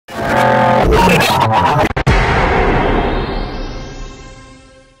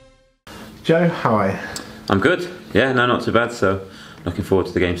Joe, how are you? I'm good. Yeah, no, not too bad. So, looking forward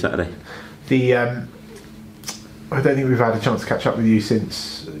to the game Saturday. I don't think we've had a chance to catch up with you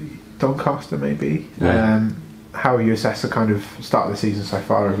since Doncaster, maybe. Yeah. How you assess the kind of start of the season so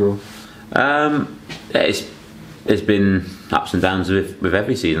far overall? It's been ups and downs with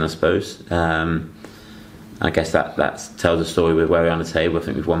every season, I suppose. I guess that tells a story with where we are on the table. I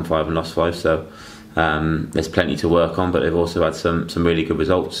think we've won 5 and lost 5, so there's plenty to work on. But they've also had some really good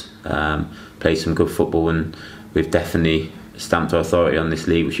results, played some good football, and we've definitely stamped our authority on this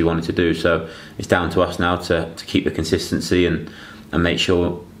league, which we wanted to do. So it's down to us now to keep the consistency and make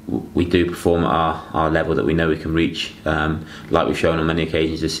sure we do perform at our level that we know we can reach, like we've shown on many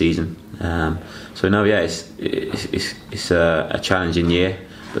occasions this season. So no, yeah, it's a challenging year,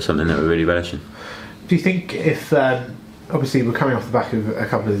 but something that we're really relishing. Do you think if obviously we're coming off the back of a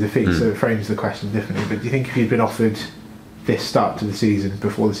couple of defeats, so it frames the question differently, but do you think if you'd been offered this start to the season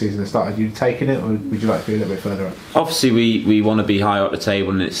before the season had started, you'd have taken it, or would you like to be a little bit further up? Obviously we want to be higher up the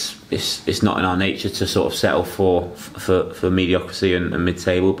table, and it's not in our nature to sort of settle for mediocrity and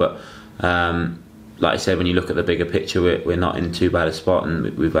mid-table, but like I said, when you look at the bigger picture, we're not in too bad a spot,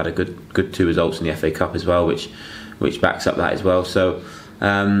 and we've had a good 2 results in the FA Cup as well, which backs up that as well. So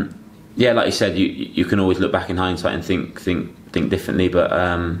yeah, like you said, you can always look back in hindsight and think differently, but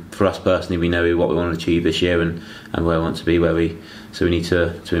for us personally, we know what we want to achieve this year and where we want to be, so we need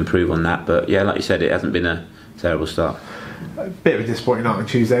to improve on that. But yeah, like you said, it hasn't been a terrible start. A bit of a disappointing night on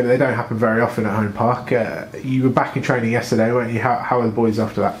Tuesday, but they don't happen very often at home park. You were back in training yesterday, weren't you? How are the boys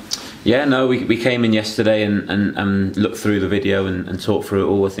after that? Yeah, no, we came in yesterday and looked through the video and talked through it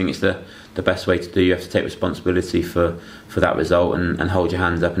all. I think it's the best way to do. You have to take responsibility for that result and hold your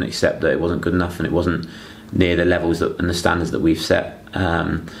hands up and accept that it wasn't good enough and it wasn't near the levels and the standards that we've set.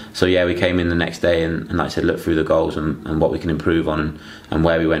 So yeah, we came in the next day and like I said, looked through the goals and what we can improve on and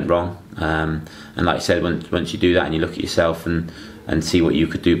where we went wrong. And like I said, once you do that and you look at yourself and see what you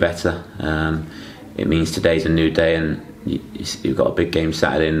could do better, it means today's a new day, and you've got a big game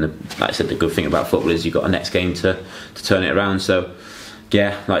Saturday. And like I said, the good thing about football is you've got a next game to turn it around. So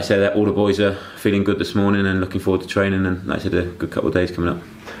yeah, like I said, all the boys are feeling good this morning and looking forward to training, and like I said, a good couple of days coming up.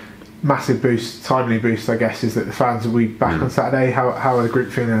 Massive boost, timely boost, I guess, is that the fans will be back on Saturday. How are the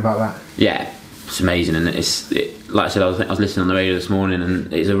group feeling about that? Yeah, it's amazing, and like I said, I was listening on the radio this morning,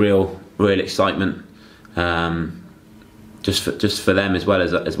 and it's a real excitement, just for them as well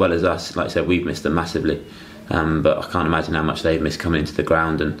as us. Like I said, we've missed them massively, but I can't imagine how much they've missed coming into the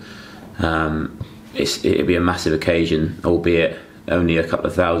ground, and it'll be a massive occasion, albeit only a couple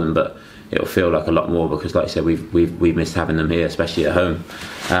of thousand, but it'll feel like a lot more because, like I said, we've missed having them here, especially at home.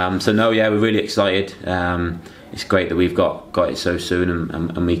 So no, yeah, we're really excited. It's great that we've got it so soon,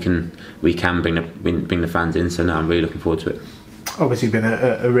 and we can bring the fans in. So no, I'm really looking forward to it. Obviously, been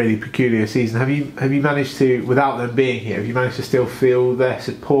a really peculiar season. Have you managed to, without them being here, have you managed to still feel their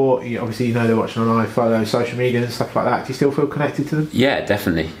support? Obviously, you know they're watching on iFollow, social media and stuff like that. Do you still feel connected to them? Yeah,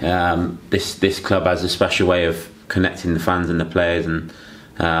 definitely. This club has a special way of connecting the fans and the players, and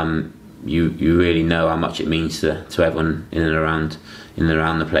you really know how much it means to everyone in and around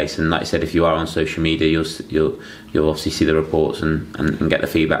the place. And like I said, if you are on social media, you'll obviously see the reports and get the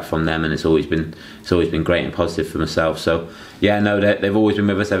feedback from them, and it's always been great and positive for myself. So yeah, no, they've always been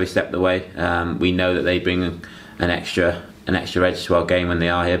with us every step of the way. We know that they bring an extra edge to our game when they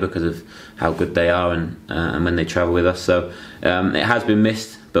are here because of how good they are and when they travel with us. So it has been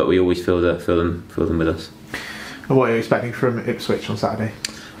missed, but we always feel them with us. And what are you expecting from Ipswich on Saturday?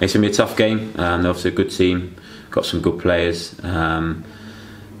 It's going to be a tough game. They're obviously a good team, got some good players, and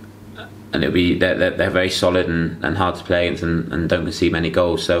they're very solid and hard to play against and don't concede many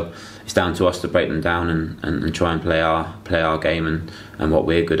goals. So it's down to us to break them down and try and play our game and what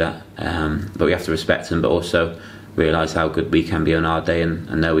we're good at. But we have to respect them, but also realise how good we can be on our day, and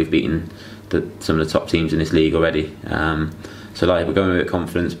know we've beaten some of the top teams in this league already. So like we're going with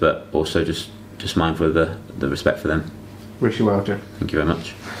confidence, but also just mindful of the respect for them. Wish you well, Joe. Thank you very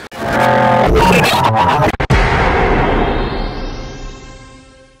much.